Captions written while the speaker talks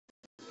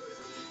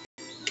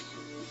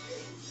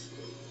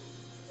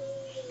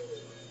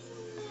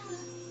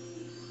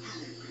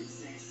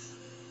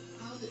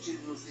I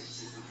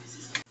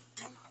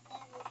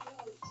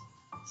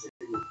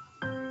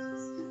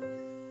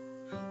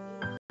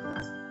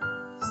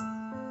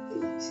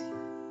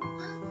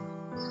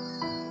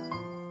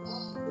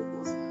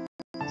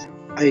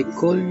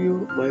call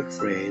you my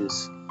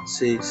friends,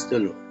 says the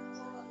Lord,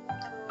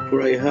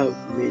 for I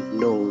have made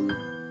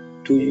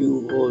known to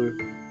you all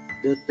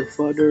that the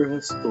Father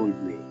has told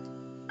me.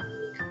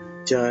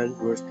 John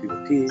verse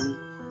 15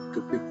 to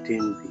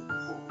 15b.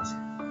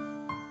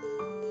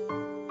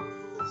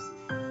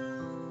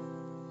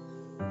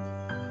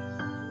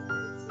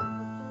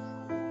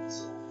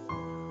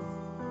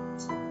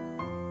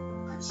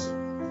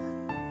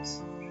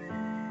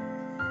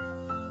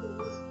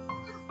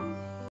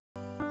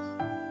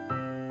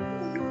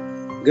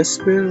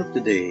 Gospel of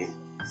the day,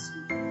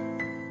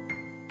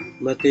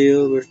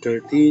 Matthew verse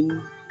 13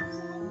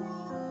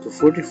 to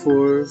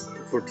 44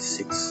 to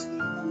 46.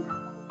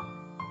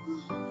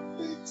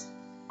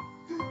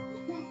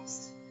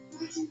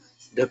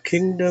 The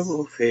kingdom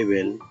of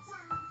heaven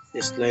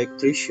is like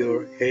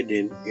treasure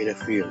hidden in a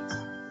field,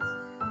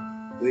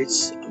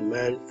 which a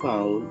man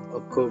found or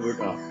covered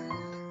up.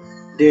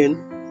 Then,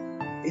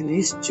 in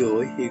his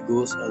joy, he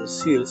goes and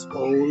sells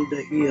all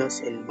that he has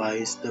and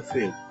buys the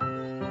field.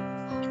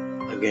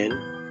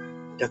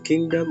 Again, the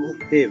kingdom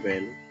of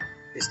heaven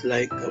is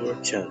like a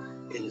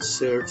merchant in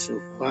search of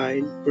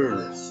fine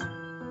pearls,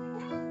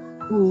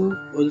 who,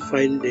 on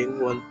finding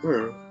one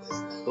pearl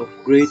of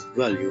great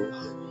value,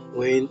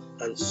 went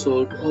and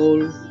sold all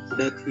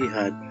that he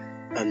had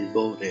and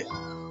bought it.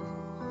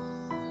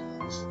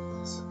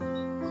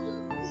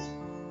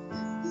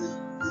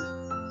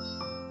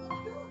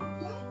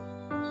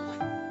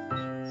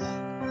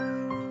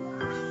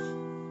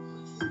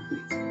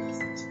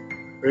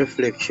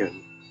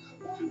 Reflection.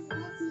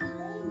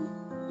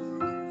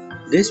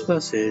 This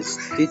passage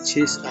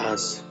teaches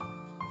us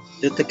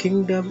that the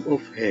kingdom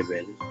of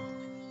heaven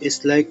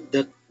is like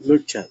that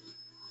merchant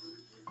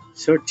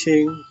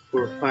searching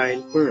for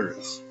fine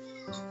pearls.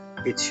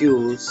 It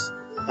shows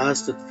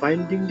us that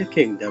finding the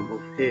kingdom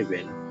of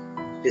heaven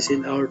is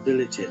in our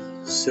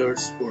diligent search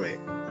for it.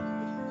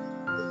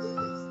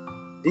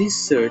 This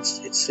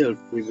search itself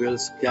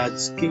reveals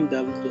God's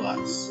kingdom to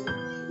us.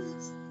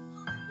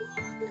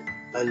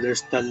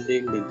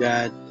 Understanding the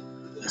God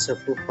as a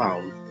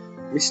profound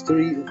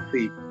mystery of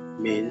faith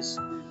means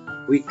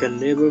we can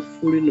never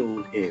fully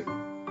know Him.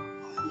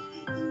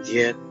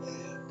 Yet,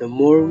 the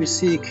more we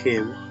seek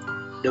Him,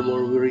 the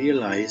more we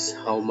realize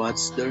how much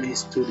there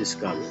is to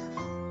discover.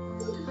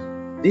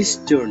 This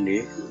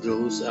journey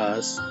draws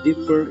us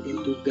deeper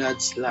into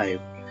God's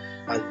life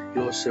and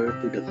closer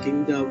to the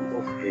kingdom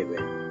of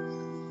heaven.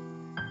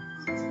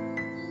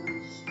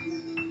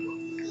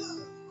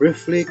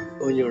 Reflect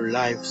on your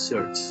life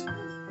search.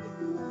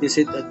 Is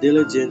it a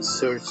diligent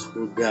search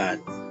for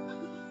God?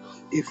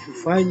 If you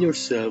find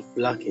yourself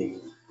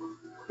lacking,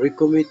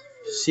 recommit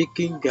to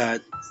seeking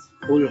God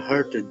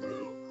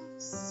wholeheartedly.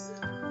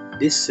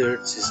 This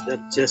search is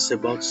not just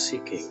about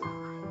seeking,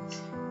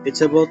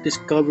 it's about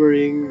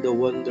discovering the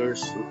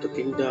wonders of the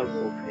kingdom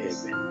of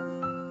heaven.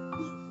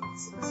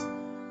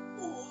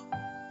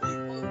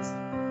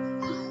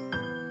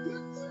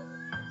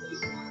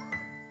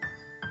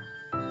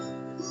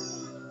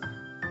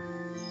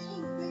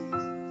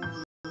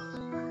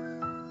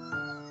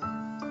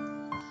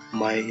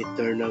 My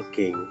eternal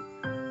King,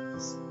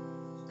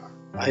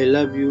 I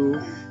love you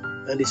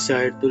and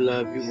desire to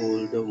love you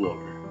all the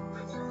more.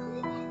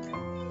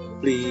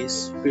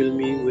 Please fill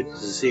me with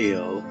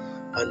zeal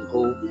and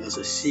hope as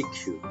I seek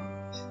you.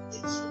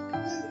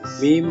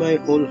 May my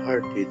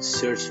wholehearted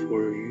search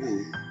for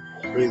you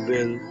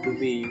reveal to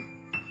me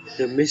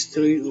the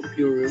mystery of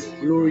your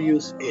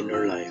glorious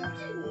inner life.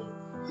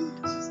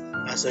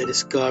 As I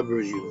discover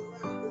you,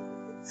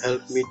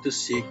 help me to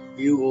seek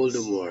you all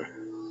the more.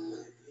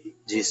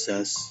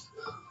 Jesus,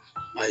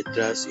 I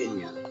trust in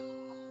you.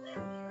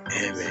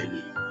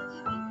 Amen.